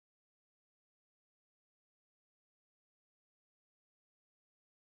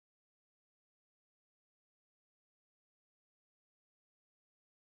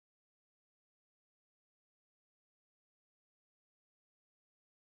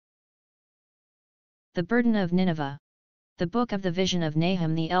The burden of Nineveh. The book of the vision of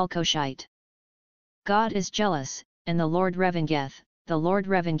Nahum the Elkoshite. God is jealous, and the Lord revengeth,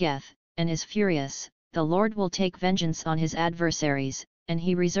 and is furious. The Lord will take vengeance on his adversaries, and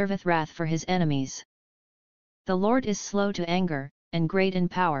he reserveth wrath for his enemies. The Lord is slow to anger, and great in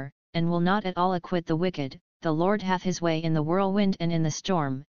power, and will not at all acquit the wicked. The Lord hath his way in the whirlwind and in the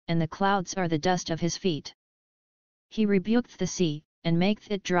storm, and the clouds are the dust of his feet. He rebuketh the sea, and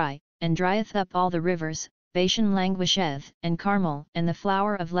maketh it dry, and drieth up all the rivers. Bashan languisheth, and Carmel and the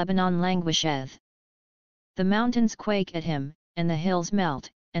flower of Lebanon languisheth. The mountains quake at him, and the hills melt,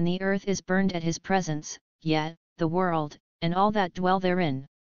 and the earth is burned at his presence, yet, the world, and all that dwell therein.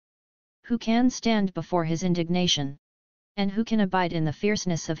 Who can stand before his indignation? And who can abide in the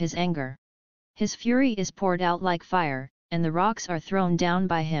fierceness of his anger? His fury is poured out like fire, and the rocks are thrown down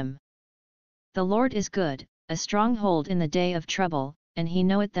by him. The Lord is good, a stronghold in the day of trouble, and he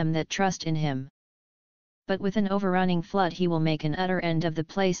knoweth them that trust in him. But with an overrunning flood he will make an utter end of the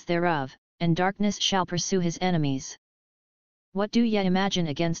place thereof, and darkness shall pursue his enemies. What do ye imagine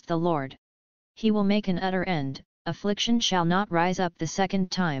against the Lord? He will make an utter end, affliction shall not rise up the second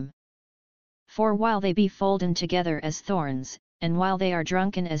time. For while they be folden together as thorns, and while they are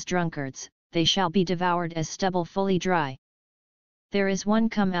drunken as drunkards, they shall be devoured as stubble fully dry. There is one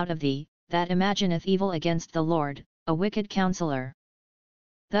come out of thee, that imagineth evil against the Lord, a wicked counsellor.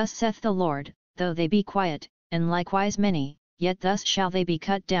 Thus saith the Lord, though they be quiet, and likewise many, yet thus shall they be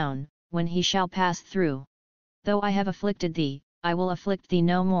cut down, when he shall pass through. Though I have afflicted thee, I will afflict thee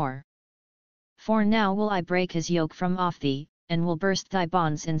no more. For now will I break his yoke from off thee, and will burst thy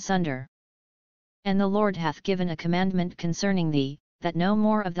bonds in sunder. And the Lord hath given a commandment concerning thee, that no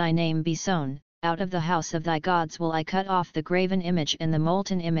more of thy name be sown. Out of the house of thy gods will I cut off the graven image and the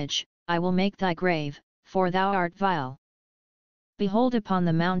molten image. I will make thy grave, for thou art vile. Behold upon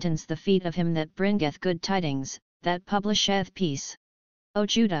the mountains the feet of him that bringeth good tidings, that publisheth peace. O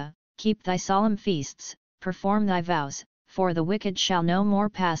Judah, keep thy solemn feasts, perform thy vows, for the wicked shall no more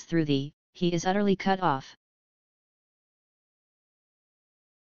pass through thee, he is utterly cut off.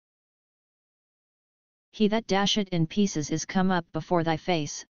 He that dasheth in pieces is come up before thy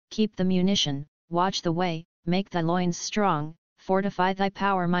face. Keep the munition, watch the way, make thy loins strong, fortify thy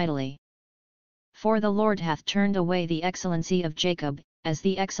power mightily. For the Lord hath turned away the excellency of Jacob, as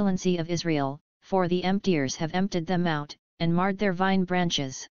the excellency of Israel, for the emptiers have emptied them out, and marred their vine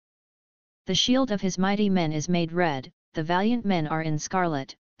branches. The shield of his mighty men is made red, the valiant men are in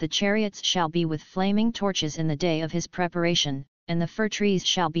scarlet. The chariots shall be with flaming torches in the day of his preparation, and the fir trees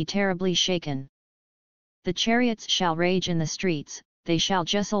shall be terribly shaken. The chariots shall rage in the streets, they shall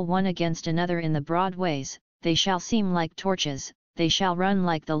justle one against another in the broad ways, they shall seem like torches, they shall run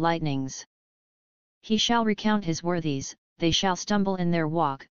like the lightnings. He shall recount his worthies, they shall stumble in their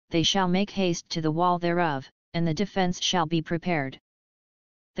walk, they shall make haste to the wall thereof, and the defence shall be prepared.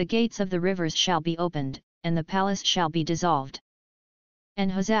 The gates of the rivers shall be opened, and the palace shall be dissolved.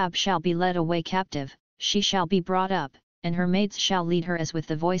 And Hozab shall be led away captive, she shall be brought up, and her maids shall lead her as with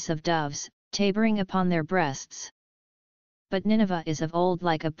the voice of doves, tabering upon their breasts. But Nineveh is of old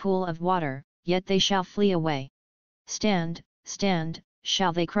like a pool of water, yet they shall flee away. Stand, stand,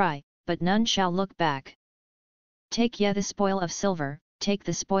 shall they cry, but none shall look back. Take ye the spoil of silver, take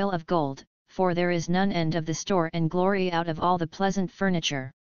the spoil of gold, for there is none end of the store and glory out of all the pleasant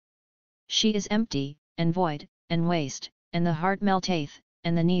furniture. She is empty, and void, and waste, and the heart melteth,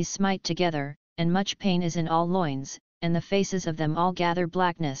 and the knees smite together, and much pain is in all loins, and the faces of them all gather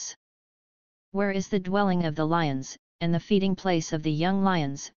blackness. Where is the dwelling of the lions, and the feeding place of the young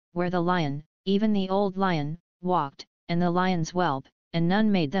lions, where the lion, even the old lion, walked, and the lions whelp, and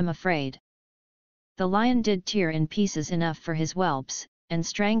none made them afraid? The lion did tear in pieces enough for his whelps, and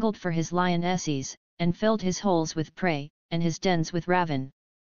strangled for his lionesses, and filled his holes with prey, and his dens with ravin.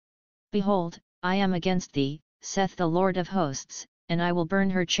 Behold, I am against thee, saith the Lord of hosts, and I will burn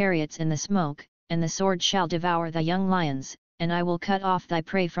her chariots in the smoke, and the sword shall devour thy young lions, and I will cut off thy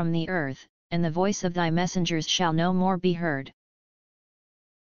prey from the earth, and the voice of thy messengers shall no more be heard.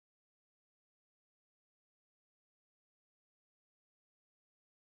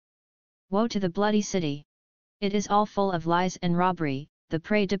 Woe to the bloody city! It is all full of lies and robbery, the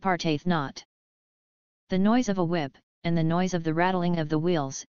prey departeth not. The noise of a whip, and the noise of the rattling of the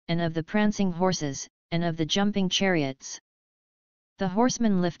wheels, and of the prancing horses, and of the jumping chariots. The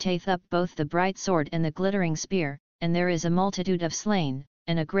horseman lifteth up both the bright sword and the glittering spear, and there is a multitude of slain,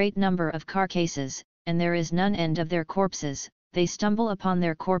 and a great number of carcasses, and there is none end of their corpses, they stumble upon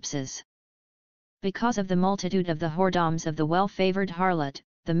their corpses. Because of the multitude of the whoredoms of the well-favoured harlot,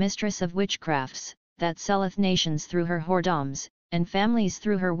 the mistress of witchcrafts, that selleth nations through her whoredoms, and families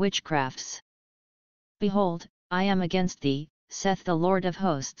through her witchcrafts. Behold, I am against thee, saith the Lord of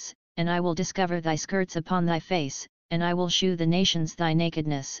hosts, and I will discover thy skirts upon thy face, and I will shew the nations thy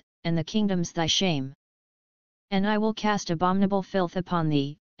nakedness, and the kingdoms thy shame. And I will cast abominable filth upon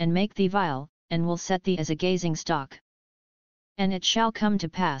thee, and make thee vile, and will set thee as a gazing stock. And it shall come to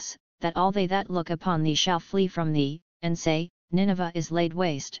pass, that all they that look upon thee shall flee from thee, and say, Nineveh is laid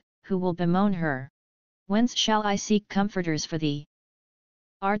waste, who will bemoan her? Whence shall I seek comforters for thee?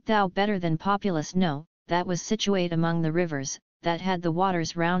 Art thou better than Populus? No, that was situate among the rivers, that had the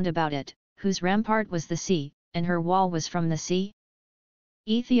waters round about it, whose rampart was the sea, and her wall was from the sea?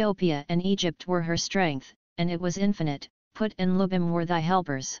 Ethiopia and Egypt were her strength, and it was infinite, Put and Lubim were thy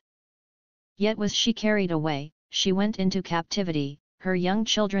helpers. Yet was she carried away, she went into captivity, her young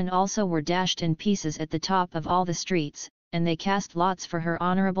children also were dashed in pieces at the top of all the streets, and they cast lots for her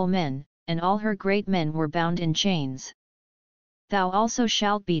honourable men, and all her great men were bound in chains. Thou also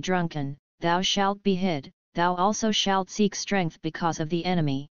shalt be drunken, thou shalt be hid, thou also shalt seek strength because of the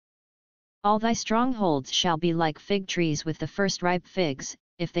enemy. All thy strongholds shall be like fig trees with the first ripe figs,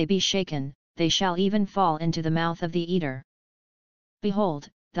 if they be shaken, they shall even fall into the mouth of the eater. Behold,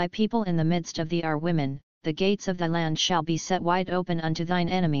 thy people in the midst of thee are women, the gates of thy land shall be set wide open unto thine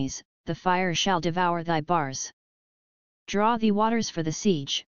enemies, the fire shall devour thy bars. Draw thee waters for the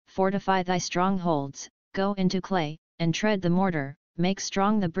siege, fortify thy strongholds, go into clay, and tread the mortar, make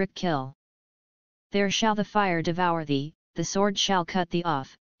strong the brick kiln. There shall the fire devour thee, the sword shall cut thee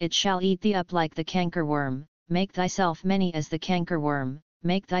off, it shall eat thee up like the cankerworm, make thyself many as the cankerworm,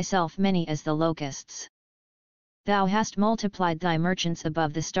 make thyself many as the locusts. Thou hast multiplied thy merchants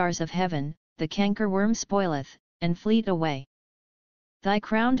above the stars of heaven, the cankerworm spoileth, and fleet away. Thy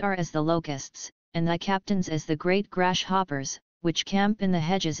crowned are as the locusts, and thy captains as the great grasshoppers, which camp in the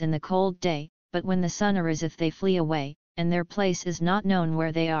hedges in the cold day, but when the sun ariseth they flee away, and their place is not known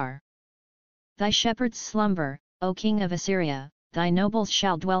where they are. Thy shepherds slumber, O King of Assyria, thy nobles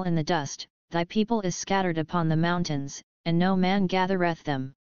shall dwell in the dust, thy people is scattered upon the mountains, and no man gathereth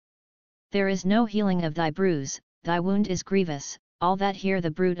them. There is no healing of thy bruise, thy wound is grievous, all that hear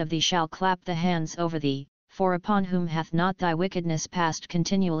the bruit of thee shall clap the hands over thee, for upon whom hath not thy wickedness passed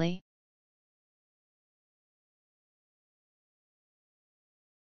continually?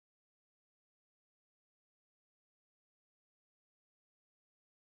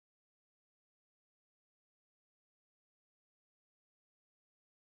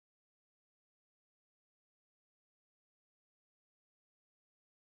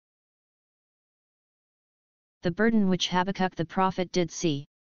 The burden which Habakkuk the prophet did see.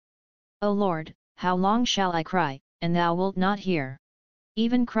 O Lord, how long shall I cry, and thou wilt not hear?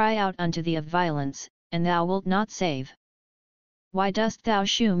 Even cry out unto thee of violence, and thou wilt not save. Why dost thou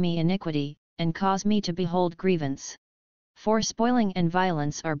shew me iniquity, and cause me to behold grievance? For spoiling and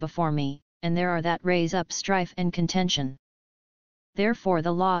violence are before me, and there are that raise up strife and contention. Therefore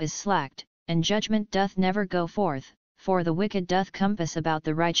the law is slacked, and judgment doth never go forth, for the wicked doth compass about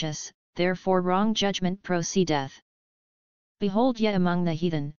the righteous, therefore wrong judgment proceedeth. Behold ye among the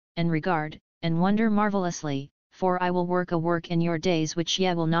heathen, and regard, and wonder marvellously, for I will work a work in your days which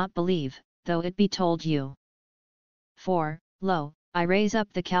ye will not believe, though it be told you. For, lo, I raise up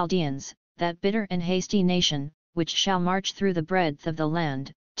the Chaldeans, that bitter and hasty nation, which shall march through the breadth of the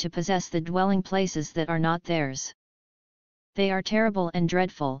land, to possess the dwelling places that are not theirs. They are terrible and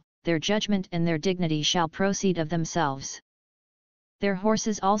dreadful, their judgment and their dignity shall proceed of themselves. Their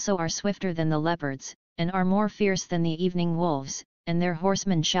horses also are swifter than the leopards, and are more fierce than the evening wolves, and their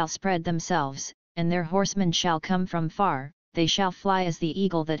horsemen shall spread themselves, and their horsemen shall come from far, they shall fly as the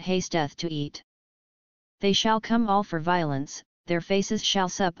eagle that hasteth to eat. They shall come all for violence, their faces shall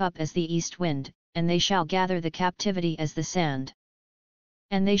sup up as the east wind, and they shall gather the captivity as the sand.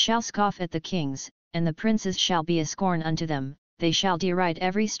 And they shall scoff at the kings, and the princes shall be a scorn unto them, they shall deride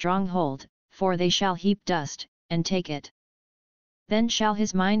every stronghold, for they shall heap dust, and take it. Then shall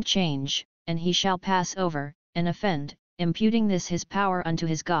his mind change, and he shall pass over, and offend, imputing this his power unto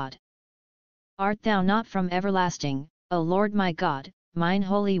his God. Art thou not from everlasting, O Lord my God, mine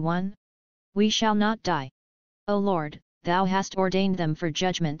Holy One? We shall not die. O Lord, thou hast ordained them for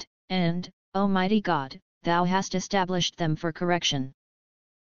judgment, and, O mighty God, thou hast established them for correction.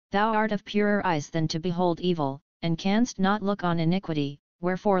 Thou art of purer eyes than to behold evil, and canst not look on iniquity,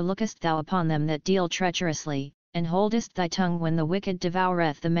 wherefore lookest thou upon them that deal treacherously, and holdest thy tongue when the wicked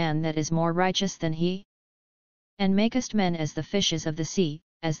devoureth the man that is more righteous than he? And makest men as the fishes of the sea,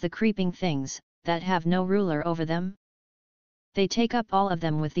 as the creeping things, that have no ruler over them? They take up all of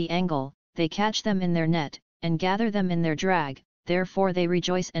them with the angle, they catch them in their net, and gather them in their drag, therefore they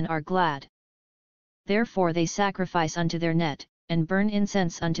rejoice and are glad. Therefore they sacrifice unto their net, and burn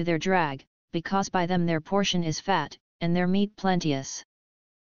incense unto their drag, because by them their portion is fat, and their meat plenteous.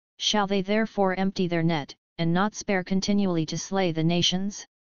 Shall they therefore empty their net, and not spare continually to slay the nations?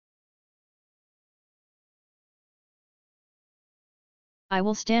 I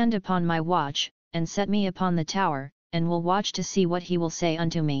will stand upon my watch, and set me upon the tower, and will watch to see what he will say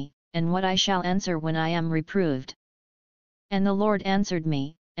unto me, and what I shall answer when I am reproved. And the Lord answered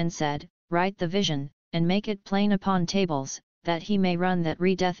me, and said, Write the vision, and make it plain upon tables, that he may run that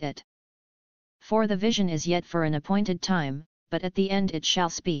readeth it. For the vision is yet for an appointed time, but at the end it shall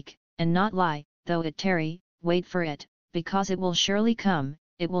speak, and not lie, though it tarry, wait for it, because it will surely come,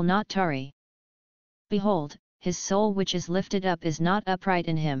 it will not tarry. Behold, his soul which is lifted up is not upright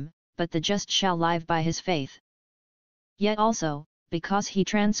in him, but the just shall live by his faith. Yet also, because he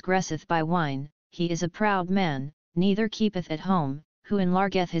transgresseth by wine, he is a proud man, neither keepeth at home, who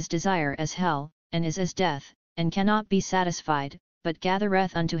enlargeth his desire as hell, and is as death, and cannot be satisfied, but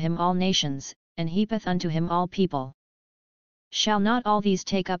gathereth unto him all nations, and heapeth unto him all people. Shall not all these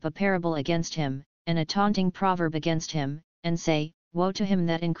take up a parable against him, and a taunting proverb against him, and say, Woe to him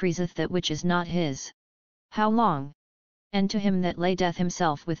that increaseth that which is not his? How long? And to him that ladeth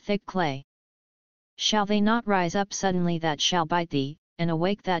himself with thick clay? Shall they not rise up suddenly that shall bite thee, and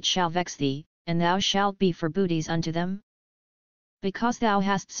awake that shall vex thee, and thou shalt be for booties unto them? Because thou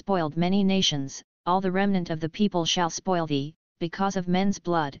hast spoiled many nations, all the remnant of the people shall spoil thee, because of men's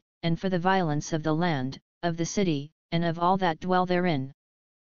blood, and for the violence of the land, of the city, and of all that dwell therein.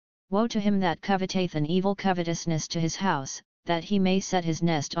 Woe to him that coveteth an evil covetousness to his house, that he may set his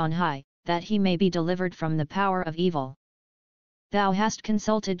nest on high, that he may be delivered from the power of evil. Thou hast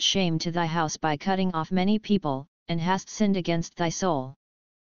consulted shame to thy house by cutting off many people, and hast sinned against thy soul.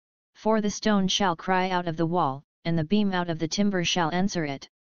 For the stone shall cry out of the wall, and the beam out of the timber shall answer it.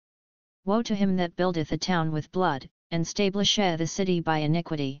 Woe to him that buildeth a town with blood, and stablisheth the city by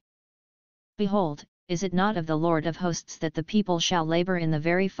iniquity. Behold, is it not of the Lord of hosts that the people shall labor in the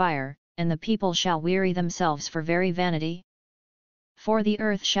very fire, and the people shall weary themselves for very vanity? For the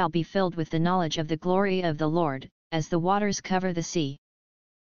earth shall be filled with the knowledge of the glory of the Lord, as the waters cover the sea.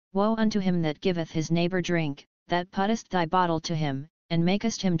 Woe unto him that giveth his neighbor drink, that puttest thy bottle to him, and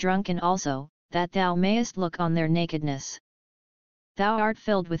makest him drunken also, that thou mayest look on their nakedness. Thou art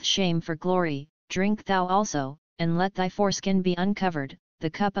filled with shame for glory, drink thou also, and let thy foreskin be uncovered, the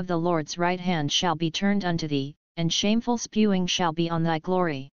cup of the Lord's right hand shall be turned unto thee, and shameful spewing shall be on thy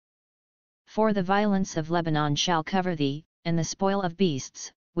glory. For the violence of Lebanon shall cover thee, and the spoil of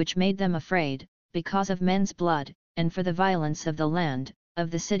beasts, which made them afraid, because of men's blood, and for the violence of the land,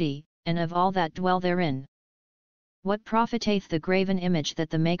 of the city, and of all that dwell therein. What profiteth the graven image that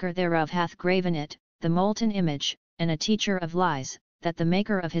the maker thereof hath graven it, the molten image, and a teacher of lies, that the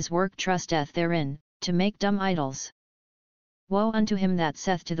maker of his work trusteth therein, to make dumb idols? Woe unto him that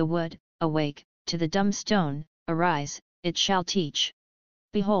saith to the wood, Awake, to the dumb stone, Arise, it shall teach.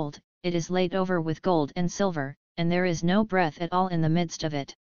 Behold, it is laid over with gold and silver, and there is no breath at all in the midst of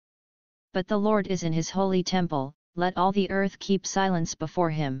it. But the Lord is in his holy temple, let all the earth keep silence before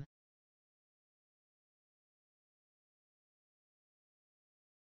him.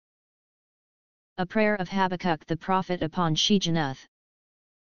 A prayer of Habakkuk the prophet upon Shigionoth.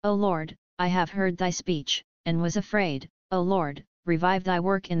 O Lord, I have heard thy speech, and was afraid. O Lord, revive thy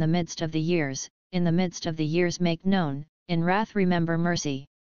work in the midst of the years, in the midst of the years make known, in wrath remember mercy.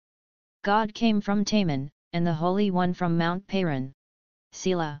 God came from Teman, and the Holy One from Mount Paran.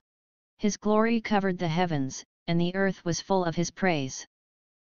 Selah. His glory covered the heavens, and the earth was full of his praise.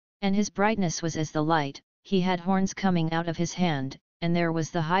 And his brightness was as the light, he had horns coming out of his hand, and there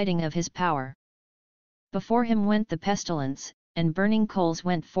was the hiding of his power. Before him went the pestilence, and burning coals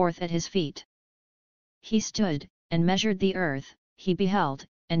went forth at his feet. He stood, and measured the earth, he beheld,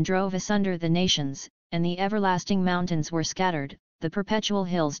 and drove asunder the nations, and the everlasting mountains were scattered, the perpetual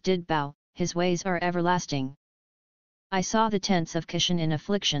hills did bow, his ways are everlasting. I saw the tents of Cushan in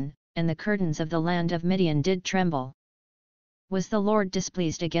affliction, and the curtains of the land of Midian did tremble. Was the Lord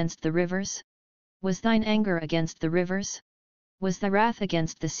displeased against the rivers? Was thine anger against the rivers? Was thy wrath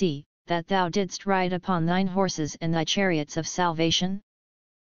against the sea, that thou didst ride upon thine horses and thy chariots of salvation?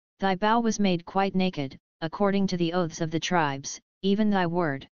 Thy bow was made quite naked, according to the oaths of the tribes, even thy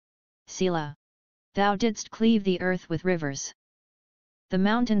word. Selah. Thou didst cleave the earth with rivers. The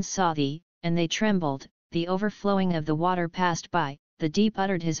mountains saw thee, and they trembled, the overflowing of the water passed by, the deep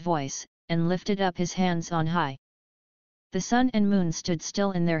uttered his voice, and lifted up his hands on high. The sun and moon stood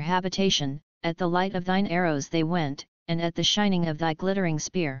still in their habitation, at the light of thine arrows they went, and at the shining of thy glittering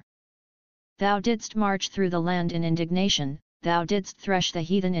spear. Thou didst march through the land in indignation, thou didst thresh the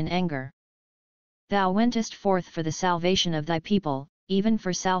heathen in anger. Thou wentest forth for the salvation of thy people, even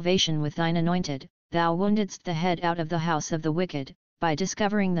for salvation with thine anointed, thou woundedst the head out of the house of the wicked, by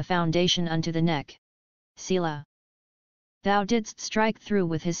discovering the foundation unto the neck. Selah. Thou didst strike through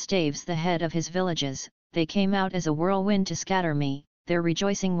with his staves the head of his villages, they came out as a whirlwind to scatter me, their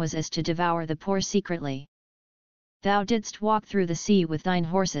rejoicing was as to devour the poor secretly. Thou didst walk through the sea with thine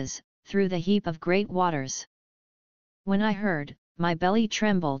horses, through the heap of great waters. When I heard, my belly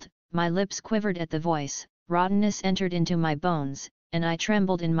trembled, my lips quivered at the voice, rottenness entered into my bones, and I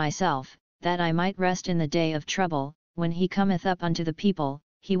trembled in myself, that I might rest in the day of trouble. When he cometh up unto the people,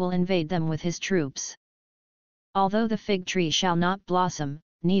 he will invade them with his troops. Although the fig tree shall not blossom,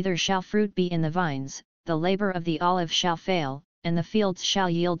 neither shall fruit be in the vines, the labor of the olive shall fail, and the fields shall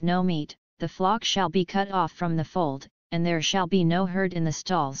yield no meat, the flock shall be cut off from the fold, and there shall be no herd in the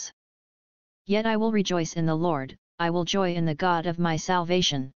stalls. Yet I will rejoice in the Lord, I will joy in the God of my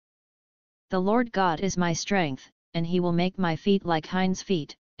salvation. The Lord God is my strength, and he will make my feet like hinds'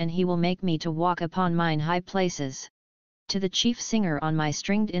 feet, and he will make me to walk upon mine high places. To the chief singer on my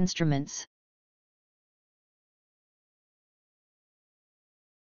stringed instruments.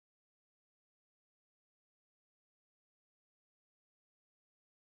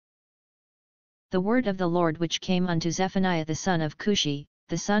 The word of the Lord which came unto Zephaniah the son of Cushi,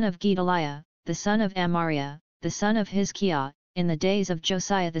 the son of Gedaliah, the son of Amariah, the son of Hizkiah, in the days of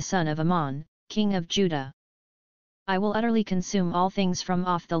Josiah the son of Ammon, king of Judah. I will utterly consume all things from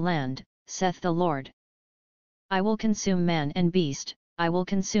off the land, saith the Lord. I will consume man and beast, I will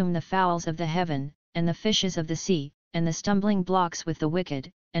consume the fowls of the heaven, and the fishes of the sea, and the stumbling blocks with the wicked,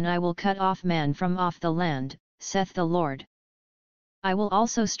 and I will cut off man from off the land, saith the Lord. I will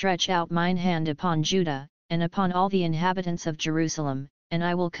also stretch out mine hand upon Judah, and upon all the inhabitants of Jerusalem, and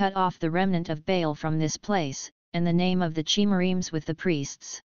I will cut off the remnant of Baal from this place, and the name of the Chemarims with the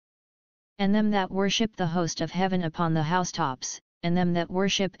priests. And them that worship the host of heaven upon the housetops, and them that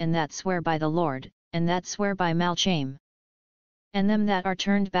worship and that swear by the Lord, and that swear by Malcham. And them that are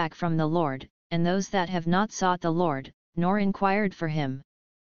turned back from the Lord, and those that have not sought the Lord, nor inquired for him.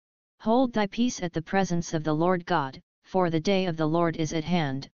 Hold thy peace at the presence of the Lord God, for the day of the Lord is at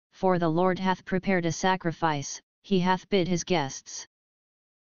hand, for the Lord hath prepared a sacrifice, he hath bid his guests.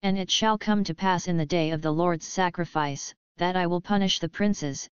 And it shall come to pass in the day of the Lord's sacrifice, that I will punish the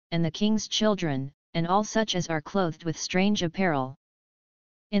princes, and the king's children, and all such as are clothed with strange apparel.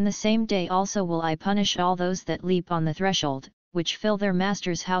 In the same day also will I punish all those that leap on the threshold, which fill their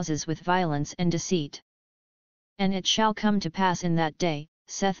masters' houses with violence and deceit. And it shall come to pass in that day,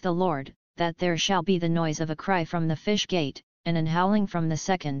 saith the Lord, that there shall be the noise of a cry from the fish gate, and an howling from the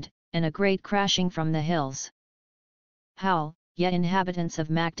second, and a great crashing from the hills. Howl, ye inhabitants of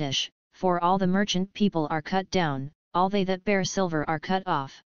Maktesh, for all the merchant people are cut down, all they that bear silver are cut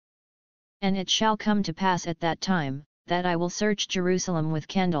off. And it shall come to pass at that time, that I will search Jerusalem with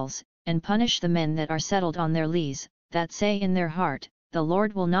candles, and punish the men that are settled on their lees, that say in their heart, the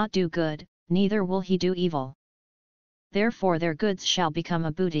Lord will not do good, neither will he do evil. Therefore their goods shall become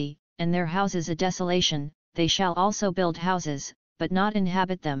a booty, and their houses a desolation, they shall also build houses, but not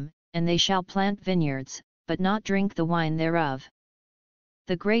inhabit them, and they shall plant vineyards, but not drink the wine thereof.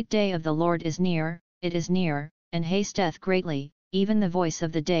 The great day of the Lord is near, it is near, and hasteth greatly, even the voice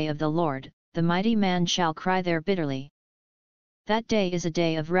of the day of the Lord, the mighty man shall cry there bitterly. That day is a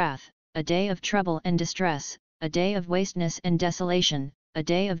day of wrath, a day of trouble and distress, a day of wasteness and desolation, a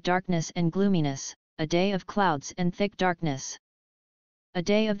day of darkness and gloominess, a day of clouds and thick darkness. A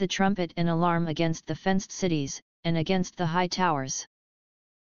day of the trumpet and alarm against the fenced cities, and against the high towers.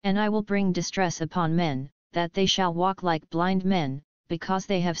 And I will bring distress upon men, that they shall walk like blind men, because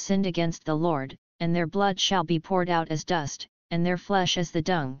they have sinned against the Lord, and their blood shall be poured out as dust, and their flesh as the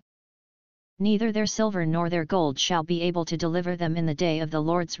dung. Neither their silver nor their gold shall be able to deliver them in the day of the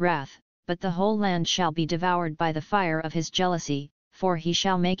Lord's wrath, but the whole land shall be devoured by the fire of his jealousy, for he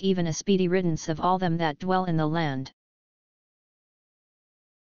shall make even a speedy riddance of all them that dwell in the land.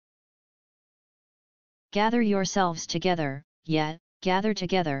 Gather yourselves together, yet, gather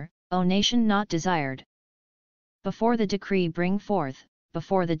together, O nation not desired. Before the decree bring forth,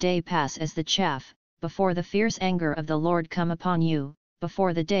 before the day pass as the chaff, before the fierce anger of the Lord come upon you,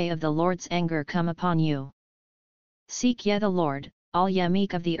 before the day of the Lord's anger come upon you. Seek ye the Lord, all ye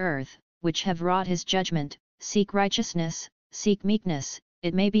meek of the earth, which have wrought his judgment, seek righteousness, seek meekness,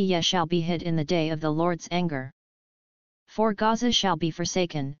 it may be ye shall be hid in the day of the Lord's anger. For Gaza shall be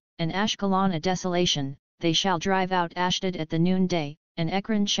forsaken, and Ashkelon a desolation, they shall drive out Ashdod at the noonday, and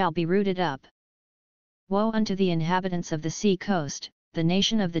Ekron shall be rooted up. Woe unto the inhabitants of the sea coast, the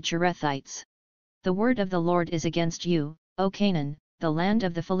nation of the Cherethites! The word of the Lord is against you, O Canaan, the land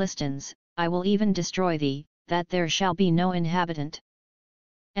of the Philistines, I will even destroy thee, that there shall be no inhabitant.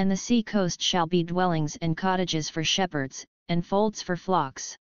 And the sea coast shall be dwellings and cottages for shepherds, and folds for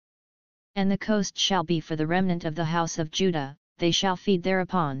flocks. And the coast shall be for the remnant of the house of Judah, they shall feed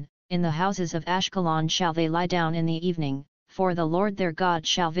thereupon, in the houses of Ashkelon shall they lie down in the evening, for the Lord their God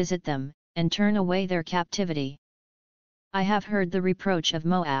shall visit them, and turn away their captivity. I have heard the reproach of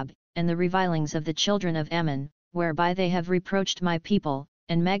Moab, and the revilings of the children of Ammon, whereby they have reproached my people,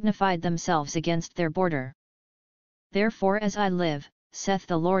 and magnified themselves against their border. Therefore as I live, saith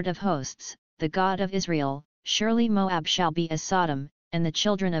the Lord of hosts, the God of Israel, surely Moab shall be as Sodom, and the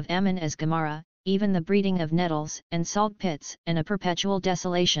children of Ammon as Gomorrah, even the breeding of nettles and salt pits and a perpetual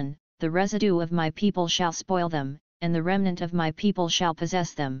desolation, the residue of my people shall spoil them, and the remnant of my people shall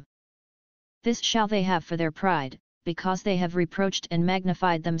possess them. This shall they have for their pride, because they have reproached and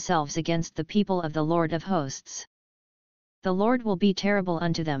magnified themselves against the people of the Lord of hosts. The Lord will be terrible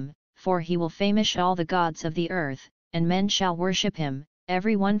unto them, for he will famish all the gods of the earth, and men shall worship him,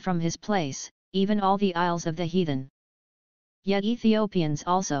 every one from his place, even all the isles of the heathen. Yet Ethiopians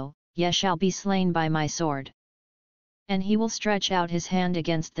also, ye shall be slain by my sword. And he will stretch out his hand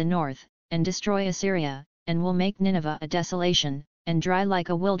against the north, and destroy Assyria, and will make Nineveh a desolation, and dry like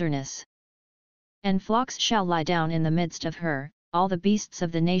a wilderness. And flocks shall lie down in the midst of her, all the beasts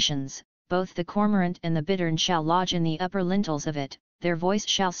of the nations, both the cormorant and the bittern shall lodge in the upper lintels of it, their voice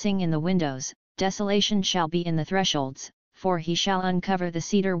shall sing in the windows, desolation shall be in the thresholds, for he shall uncover the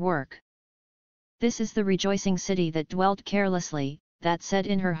cedar work. This is the rejoicing city that dwelt carelessly, that said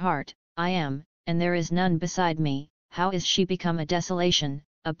in her heart, I am, and there is none beside me. How is she become a desolation,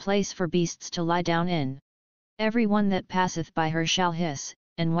 a place for beasts to lie down in? Every one that passeth by her shall hiss,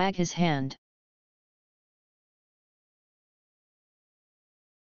 and wag his hand.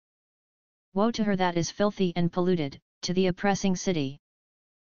 Woe to her that is filthy and polluted, to the oppressing city!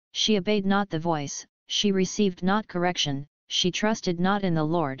 She obeyed not the voice, she received not correction, she trusted not in the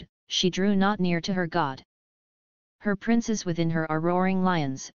Lord, she drew not near to her God. Her princes within her are roaring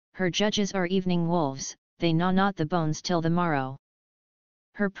lions, her judges are evening wolves, they gnaw not the bones till the morrow.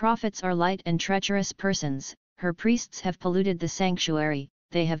 Her prophets are light and treacherous persons, her priests have polluted the sanctuary,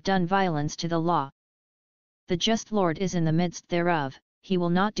 they have done violence to the law. The just Lord is in the midst thereof, he will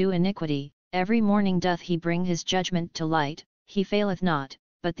not do iniquity, every morning doth he bring his judgment to light, he faileth not,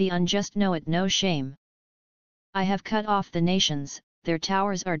 but the unjust know it no shame. I have cut off the nations, their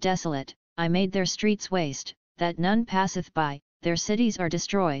towers are desolate, I made their streets waste, that none passeth by, their cities are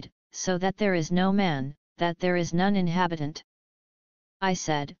destroyed, so that there is no man, that there is none inhabitant. I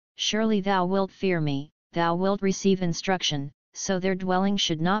said, surely thou wilt fear me, thou wilt receive instruction, so their dwelling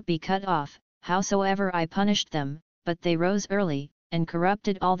should not be cut off, howsoever I punished them, but they rose early, and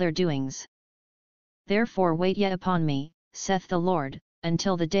corrupted all their doings. Therefore wait yet upon me, saith the Lord,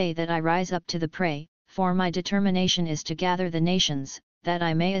 until the day that I rise up to the prey, for my determination is to gather the nations, that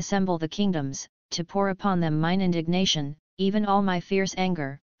I may assemble the kingdoms, to pour upon them mine indignation, even all my fierce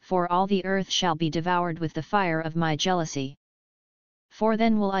anger, for all the earth shall be devoured with the fire of my jealousy. For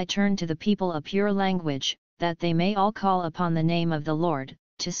then will I turn to the people a pure language, that they may all call upon the name of the Lord,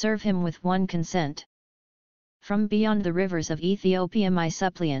 to serve him with one consent. From beyond the rivers of Ethiopia my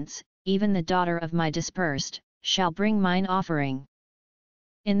suppliants, even the daughter of my dispersed, shall bring mine offering.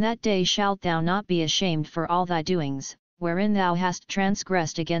 In that day shalt thou not be ashamed for all thy doings, wherein thou hast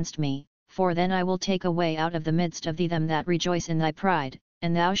transgressed against me, for then I will take away out of the midst of thee them that rejoice in thy pride,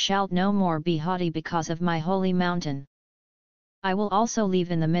 and thou shalt no more be haughty because of my holy mountain. I will also leave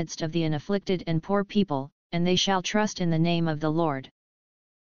in the midst of thee an afflicted and poor people, and they shall trust in the name of the Lord.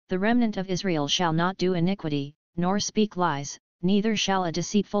 The remnant of Israel shall not do iniquity, nor speak lies, neither shall a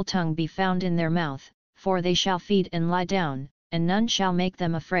deceitful tongue be found in their mouth, for they shall feed and lie down, and none shall make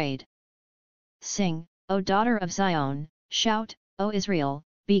them afraid. Sing, O daughter of Zion, shout, O Israel,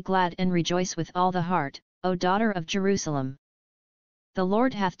 be glad and rejoice with all the heart, O daughter of Jerusalem. The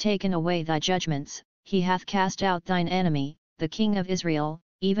Lord hath taken away thy judgments, he hath cast out thine enemy, the King of Israel,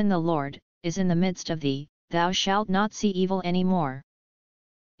 even the Lord, is in the midst of thee, thou shalt not see evil any more.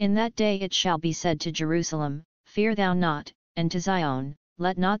 In that day it shall be said to Jerusalem, fear thou not, and to Zion,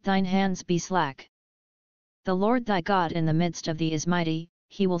 let not thine hands be slack. The Lord thy God in the midst of thee is mighty,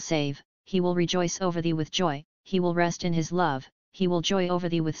 he will save, he will rejoice over thee with joy, he will rest in his love, he will joy over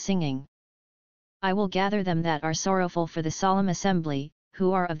thee with singing. I will gather them that are sorrowful for the solemn assembly,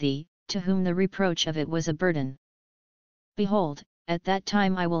 who are of thee, to whom the reproach of it was a burden. Behold, at that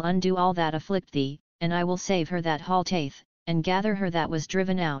time I will undo all that afflict thee, and I will save her that halteth, and gather her that was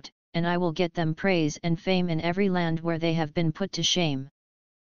driven out, and I will get them praise and fame in every land where they have been put to shame.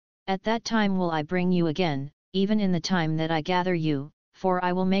 At that time will I bring you again, even in the time that I gather you, for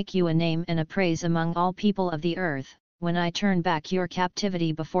I will make you a name and a praise among all people of the earth, when I turn back your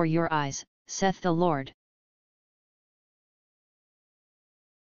captivity before your eyes, saith the Lord.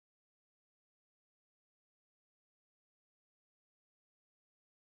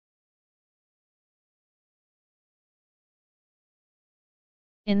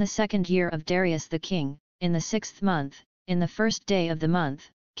 In the 2nd year of Darius the king, in the 6th month, in the 1st day of the month,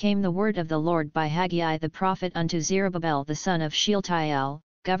 came the word of the Lord by Haggai the prophet unto Zerubbabel the son of Shealtiel,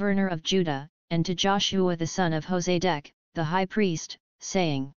 governor of Judah, and to Joshua the son of Hosedek, the high priest,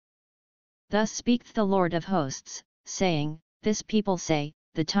 saying, Thus speaketh the Lord of hosts, saying, This people say,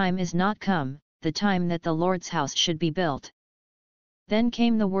 The time is not come, the time that the Lord's house should be built. Then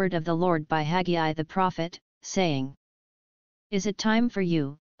came the word of the Lord by Haggai the prophet, saying, Is it time for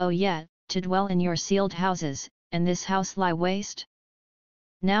you, O yet, to dwell in your sealed houses, and this house lie waste?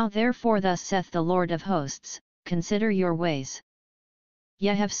 Now therefore thus saith the Lord of hosts, Consider your ways.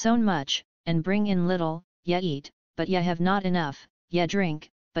 Ye have sown much, and bring in little, ye eat, but ye have not enough, ye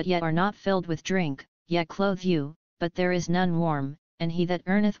drink, but ye are not filled with drink, ye clothe you, but there is none warm, and he that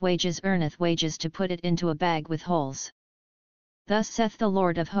earneth wages to put it into a bag with holes. Thus saith the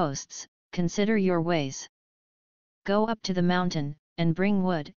Lord of hosts, Consider your ways. Go up to the mountain, and bring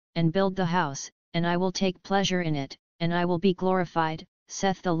wood, and build the house, and I will take pleasure in it, and I will be glorified,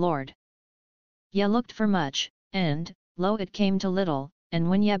 saith the Lord. Ye looked for much, and, lo it came to little, and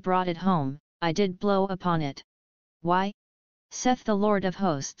when ye brought it home, I did blow upon it. Why? Saith the Lord of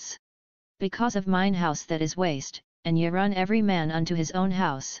hosts. Because of mine house that is waste, and ye run every man unto his own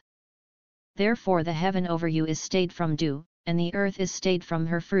house. Therefore the heaven over you is stayed from dew, and the earth is stayed from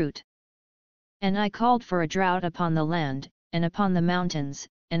her fruit. And I called for a drought upon the land, and upon the mountains,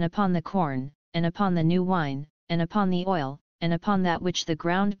 and upon the corn, and upon the new wine, and upon the oil, and upon that which the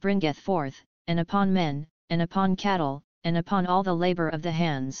ground bringeth forth, and upon men, and upon cattle, and upon all the labor of the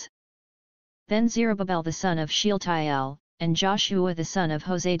hands. Then Zerubbabel the son of Shealtiel, and Joshua the son of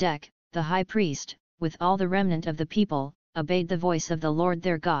Hosedek, the high priest, with all the remnant of the people, obeyed the voice of the Lord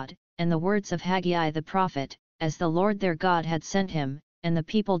their God, and the words of Haggai the prophet, as the Lord their God had sent him, and the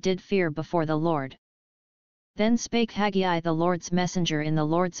people did fear before the Lord. Then spake Haggai the Lord's messenger in the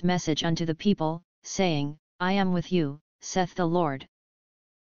Lord's message unto the people, saying, I am with you, saith the Lord.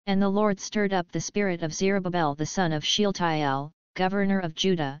 And the Lord stirred up the spirit of Zerubbabel the son of Shealtiel, governor of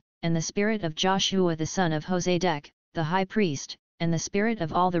Judah, and the spirit of Joshua the son of Hosedek, the high priest, and the spirit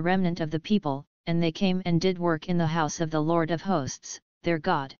of all the remnant of the people, and they came and did work in the house of the Lord of hosts, their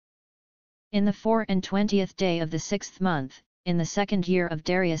God. In the 24th day of the 6th month, in the 2nd year of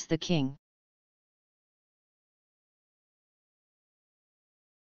Darius the king.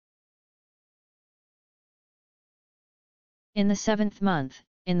 In the 7th month,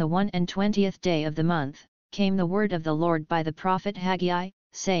 in the 21st day of the month, came the word of the Lord by the prophet Haggai,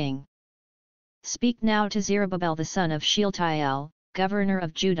 saying, Speak now to Zerubbabel the son of Shealtiel, governor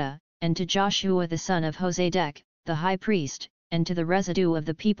of Judah, and to Joshua the son of Hosedek, the high priest, and to the residue of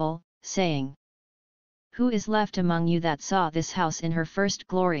the people, saying, Who is left among you that saw this house in her first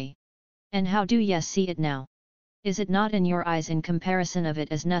glory? And how do ye see it now? Is it not in your eyes in comparison of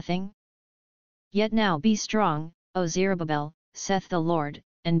it as nothing? Yet now be strong, O Zerubbabel, saith the Lord,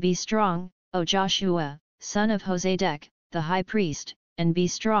 and be strong, O Joshua, son of Hosedek, the high priest, and be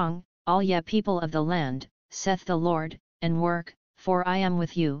strong, all ye people of the land, saith the Lord, and work, for I am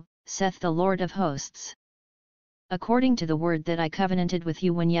with you, saith the Lord of hosts. According to the word that I covenanted with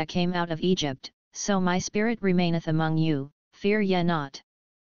you when ye came out of Egypt, so my spirit remaineth among you, fear ye not.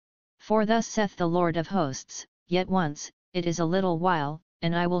 For thus saith the Lord of hosts, Yet once, it is a little while,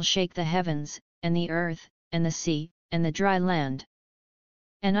 and I will shake the heavens, and the earth, and the sea, and the dry land.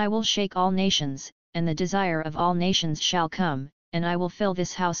 And I will shake all nations, and the desire of all nations shall come, and I will fill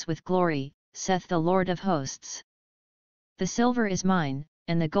this house with glory, saith the Lord of hosts. The silver is mine,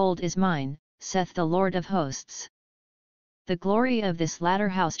 and the gold is mine, saith the Lord of hosts. The glory of this latter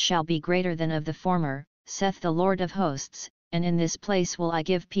house shall be greater than of the former, saith the Lord of hosts, and in this place will I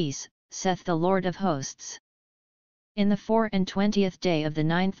give peace, saith the Lord of hosts. In the 24th day of the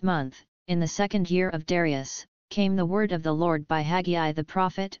 9th month, in the 2nd year of Darius, came the word of the Lord by Haggai the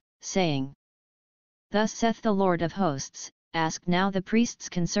prophet, saying, Thus saith the Lord of hosts, Ask now the priests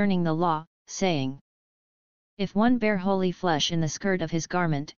concerning the law, saying, If one bear holy flesh in the skirt of his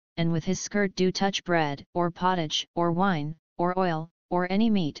garment, and with his skirt do touch bread, or pottage, or wine, or oil, or any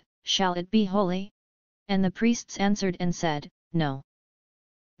meat, shall it be holy? And the priests answered and said, No.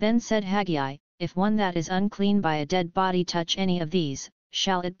 Then said Haggai, If one that is unclean by a dead body touch any of these,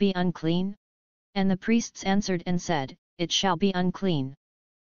 shall it be unclean? And the priests answered and said, It shall be unclean.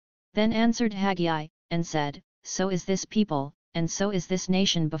 Then answered Haggai, and said, So is this people, and so is this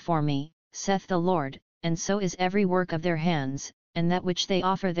nation before me, saith the Lord, and so is every work of their hands, and that which they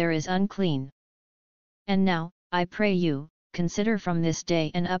offer there is unclean. And now, I pray you, consider from this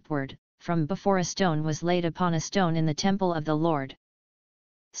day and upward, from before a stone was laid upon a stone in the temple of the Lord.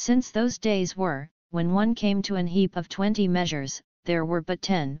 Since those days were, when one came to an heap of 20 measures, there were but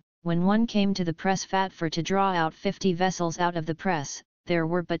 10, when one came to the press fat for to draw out 50 vessels out of the press, there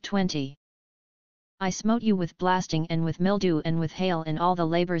were but 20. I smote you with blasting and with mildew and with hail in all the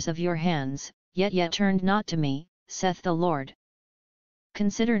labors of your hands, yet turned not to me, saith the Lord.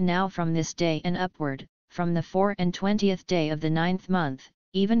 Consider now from this day and upward, from the 24th day of the 9th month,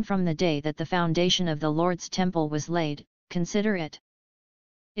 even from the day that the foundation of the Lord's temple was laid, consider it.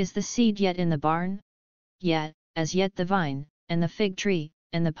 Is the seed yet in the barn? Yet, as yet the vine, and the fig tree,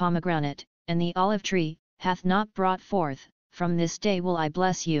 and the pomegranate, and the olive tree, hath not brought forth, from this day will I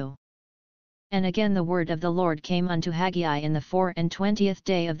bless you. And again the word of the Lord came unto Haggai in the 24th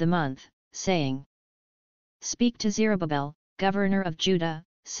day of the month, saying, Speak to Zerubbabel, governor of Judah,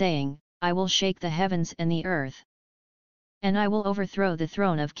 saying, I will shake the heavens and the earth. And I will overthrow the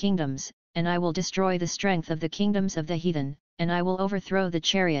throne of kingdoms, and I will destroy the strength of the kingdoms of the heathen, and I will overthrow the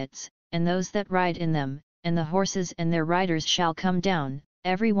chariots, and those that ride in them, and the horses and their riders shall come down,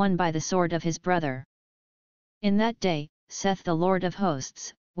 every one by the sword of his brother. In that day, saith the Lord of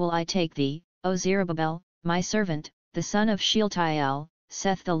hosts, will I take thee, O Zerubbabel, my servant, the son of Shealtiel,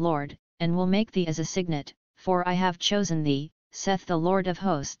 saith the Lord, and will make thee as a signet, for I have chosen thee, saith the Lord of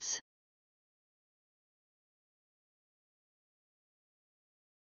hosts.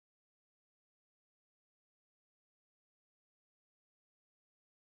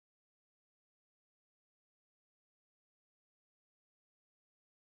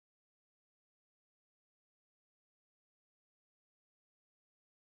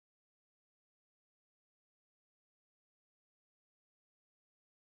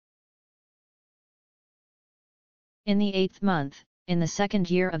 In the 8th month, in the 2nd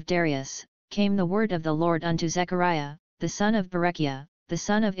year of Darius, came the word of the Lord unto Zechariah, the son of Berechiah, the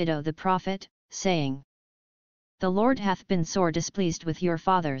son of Iddo the prophet, saying, The Lord hath been sore displeased with your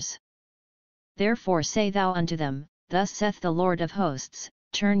fathers. Therefore say thou unto them, Thus saith the Lord of hosts,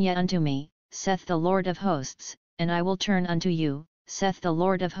 Turn ye unto me, saith the Lord of hosts, and I will turn unto you, saith the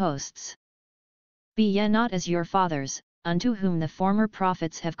Lord of hosts. Be ye not as your fathers, unto whom the former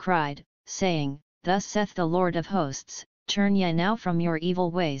prophets have cried, saying, Thus saith the Lord of hosts, Turn ye now from your evil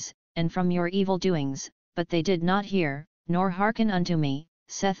ways, and from your evil doings, but they did not hear, nor hearken unto me,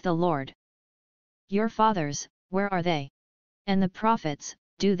 saith the Lord. Your fathers, where are they? And the prophets,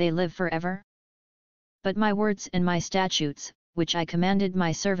 do they live forever? But my words and my statutes, which I commanded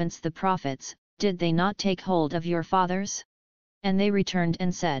my servants the prophets, did they not take hold of your fathers? And they returned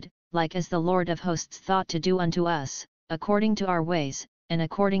and said, Like as the Lord of hosts thought to do unto us, according to our ways, and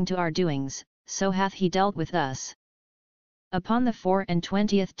according to our doings, so hath he dealt with us. Upon the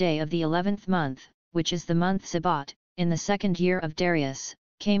 24th day of the 11th month, which is the month Sabbat, in the 2nd year of Darius,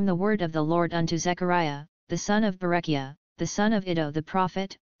 came the word of the Lord unto Zechariah, the son of Berechiah, the son of Iddo the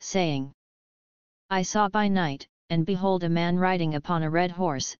prophet, saying, I saw by night, and behold a man riding upon a red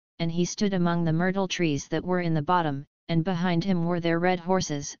horse, and he stood among the myrtle trees that were in the bottom, and behind him were their red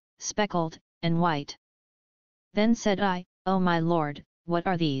horses, speckled, and white. Then said I, O my Lord, what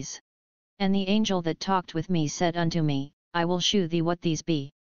are these? And the angel that talked with me said unto me, I will shew thee what these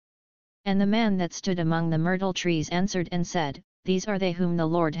be. And the man that stood among the myrtle trees answered and said, These are they whom the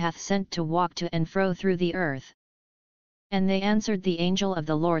Lord hath sent to walk to and fro through the earth. And they answered the angel of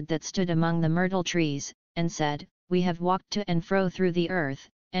the Lord that stood among the myrtle trees, and said, We have walked to and fro through the earth,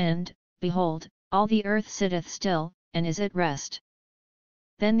 and, behold, all the earth sitteth still, and is at rest.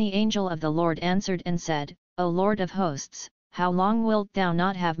 Then the angel of the Lord answered and said, O Lord of hosts, how long wilt thou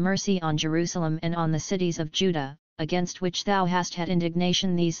not have mercy on Jerusalem and on the cities of Judah, against which thou hast had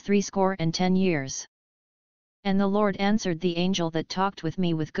indignation these 60 years? And the Lord answered the angel that talked with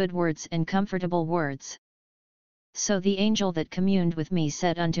me with good words and comfortable words. So the angel that communed with me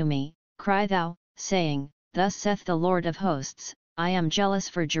said unto me, Cry thou, saying, Thus saith the Lord of hosts, I am jealous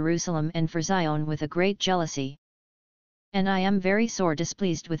for Jerusalem and for Zion with a great jealousy. And I am very sore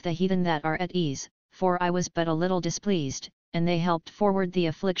displeased with the heathen that are at ease, for I was but a little displeased, and they helped forward the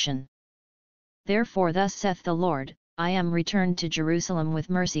affliction. Therefore thus saith the Lord, I am returned to Jerusalem with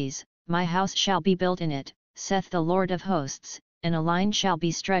mercies, my house shall be built in it, saith the Lord of hosts, and a line shall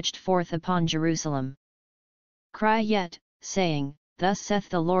be stretched forth upon Jerusalem. Cry yet, saying, Thus saith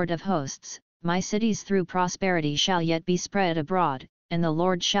the Lord of hosts, my cities through prosperity shall yet be spread abroad, and the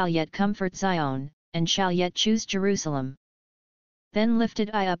Lord shall yet comfort Zion, and shall yet choose Jerusalem. Then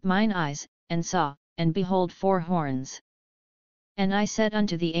lifted I up mine eyes, and saw, and behold 4 horns. And I said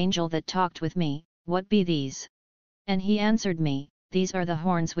unto the angel that talked with me, what be these? And he answered me, These are the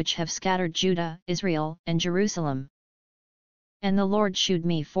horns which have scattered Judah, Israel, and Jerusalem. And the Lord shewed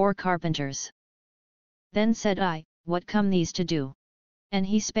me 4 carpenters. Then said I, What come these to do? And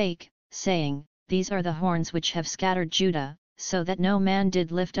he spake, saying, These are the horns which have scattered Judah, so that no man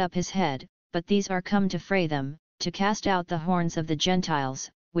did lift up his head, but these are come to fray them, to cast out the horns of the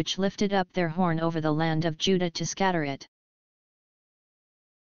Gentiles, which lifted up their horn over the land of Judah to scatter it.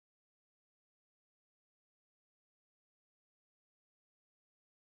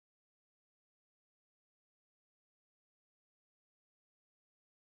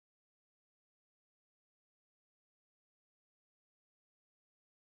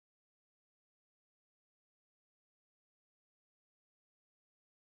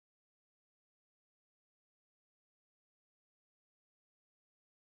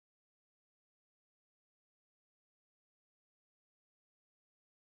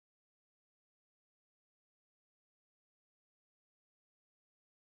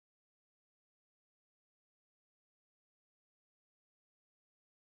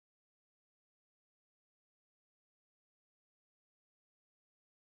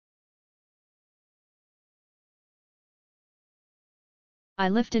 I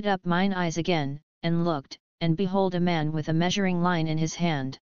lifted up mine eyes again, and looked, and behold a man with a measuring line in his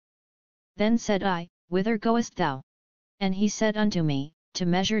hand. Then said I, Whither goest thou? And he said unto me, To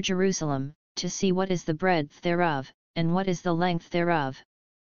measure Jerusalem, to see what is the breadth thereof, and what is the length thereof.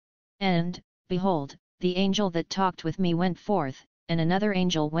 And, behold, the angel that talked with me went forth, and another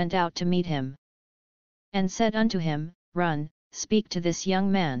angel went out to meet him. And said unto him, Run, speak to this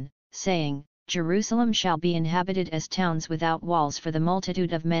young man, saying, Jerusalem shall be inhabited as towns without walls for the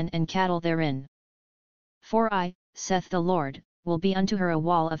multitude of men and cattle therein. For I, saith the Lord, will be unto her a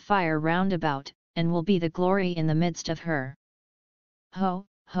wall of fire round about, and will be the glory in the midst of her. Ho,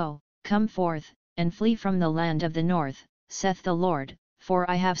 ho, come forth, and flee from the land of the north, saith the Lord, for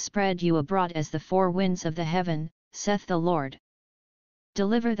I have spread you abroad as the 4 winds of the heaven, saith the Lord.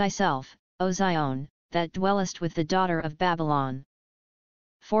 Deliver thyself, O Zion, that dwellest with the daughter of Babylon.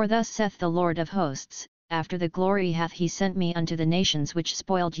 For thus saith the Lord of hosts, After the glory hath he sent me unto the nations which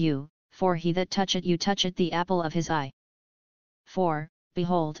spoiled you, for he that toucheth you toucheth the apple of his eye. For,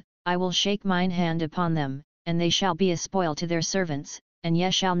 behold, I will shake mine hand upon them, and they shall be a spoil to their servants, and ye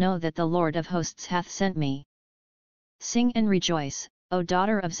shall know that the Lord of hosts hath sent me. Sing and rejoice, O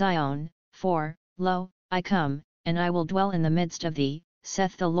daughter of Zion, for, lo, I come, and I will dwell in the midst of thee,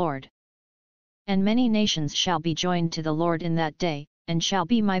 saith the Lord. And many nations shall be joined to the Lord in that day, and shall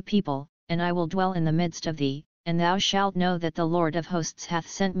be my people, and I will dwell in the midst of thee, and thou shalt know that the Lord of hosts hath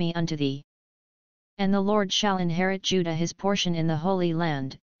sent me unto thee. And the Lord shall inherit Judah his portion in the Holy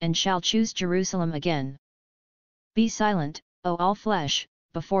Land, and shall choose Jerusalem again. Be silent, O all flesh,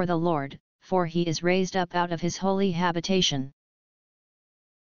 before the Lord, for he is raised up out of his holy habitation.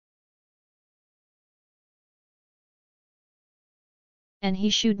 And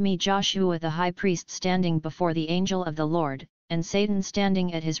he shewed me Joshua the high priest standing before the angel of the Lord, and Satan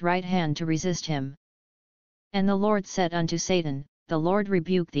standing at his right hand to resist him. And the Lord said unto Satan, The Lord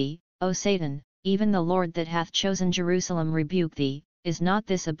rebuke thee, O Satan, even the Lord that hath chosen Jerusalem rebuke thee, is not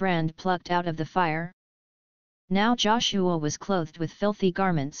this a brand plucked out of the fire? Now Joshua was clothed with filthy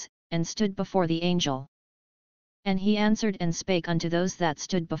garments, and stood before the angel. And he answered and spake unto those that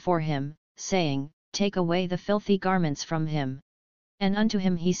stood before him, saying, Take away the filthy garments from him. And unto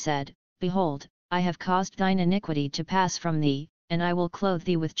him he said, Behold, I have caused thine iniquity to pass from thee, and I will clothe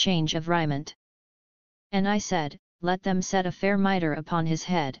thee with change of raiment. And I said, Let them set a fair mitre upon his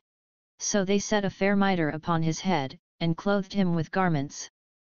head. So they set a fair mitre upon his head, and clothed him with garments.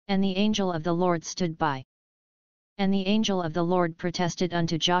 And the angel of the Lord stood by. And the angel of the Lord protested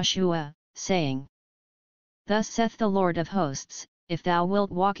unto Joshua, saying, Thus saith the Lord of hosts, If thou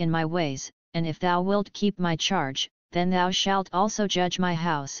wilt walk in my ways, and if thou wilt keep my charge, then thou shalt also judge my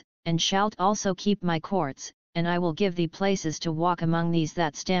house, and shalt also keep my courts, and I will give thee places to walk among these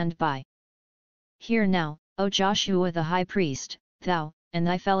that stand by. Hear now, O Joshua the high priest, thou, and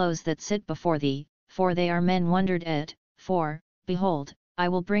thy fellows that sit before thee, for they are men wondered at, for, behold, I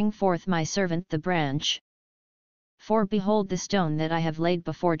will bring forth my servant the branch. For behold the stone that I have laid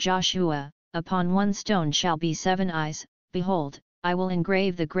before Joshua, upon one stone shall be 7 eyes, behold, I will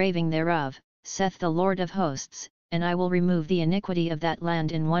engrave the graving thereof, saith the Lord of hosts, and I will remove the iniquity of that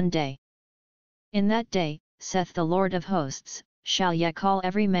land in one day. In that day, saith the Lord of hosts, shall ye call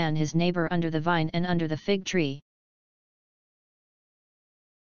every man his neighbor under the vine and under the fig tree.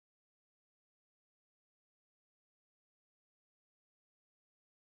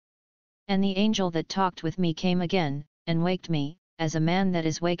 And the angel that talked with me came again, and waked me, as a man that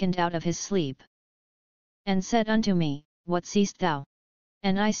is wakened out of his sleep. and said unto me, What seest thou?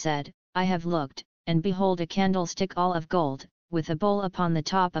 And I said, I have looked, and behold a candlestick all of gold, with a bowl upon the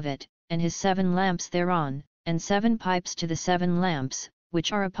top of it, and his 7 lamps thereon, and 7 pipes to the 7 lamps,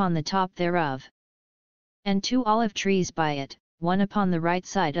 which are upon the top thereof. And 2 olive trees by it, one upon the right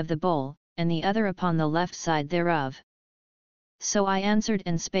side of the bowl, and the other upon the left side thereof. So I answered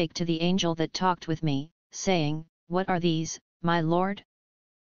and spake to the angel that talked with me, saying, What are these, my Lord?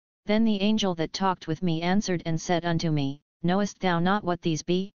 Then the angel that talked with me answered and said unto me, Knowest thou not what these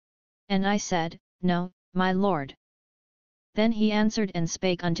be? And I said, No, my Lord. Then he answered and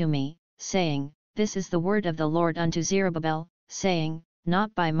spake unto me, saying, This is the word of the Lord unto Zerubbabel, saying,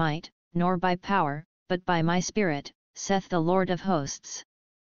 Not by might, nor by power, but by my Spirit, saith the Lord of hosts.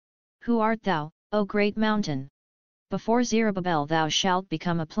 Who art thou, O great mountain? Before Zerubbabel thou shalt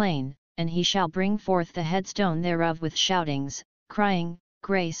become a plain, and he shall bring forth the headstone thereof with shoutings, crying,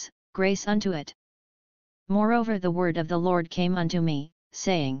 Grace, grace unto it. Moreover the word of the Lord came unto me,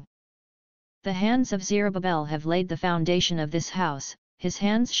 saying, The hands of Zerubbabel have laid the foundation of this house, his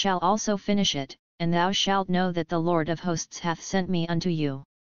hands shall also finish it, and thou shalt know that the Lord of hosts hath sent me unto you.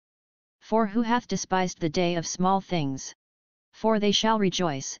 For who hath despised the day of small things? For they shall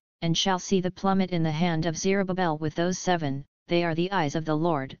rejoice, and shall see the plummet in the hand of Zerubbabel with those 7, they are the eyes of the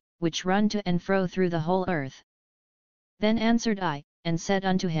Lord, which run to and fro through the whole earth. Then answered I, and said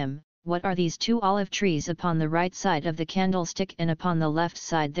unto him, What are these 2 olive trees upon the right side of the candlestick and upon the left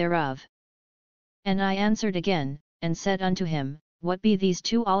side thereof? And I answered again, and said unto him, What be these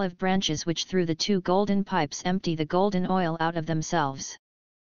 2 olive branches which through the 2 golden pipes empty the golden oil out of themselves?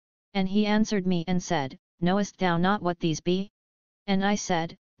 And he answered me and said, Knowest thou not what these be? And I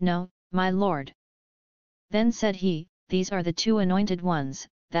said, No, my Lord. Then said he, These are the 2 anointed ones,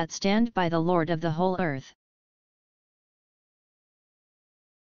 that stand by the Lord of the whole earth.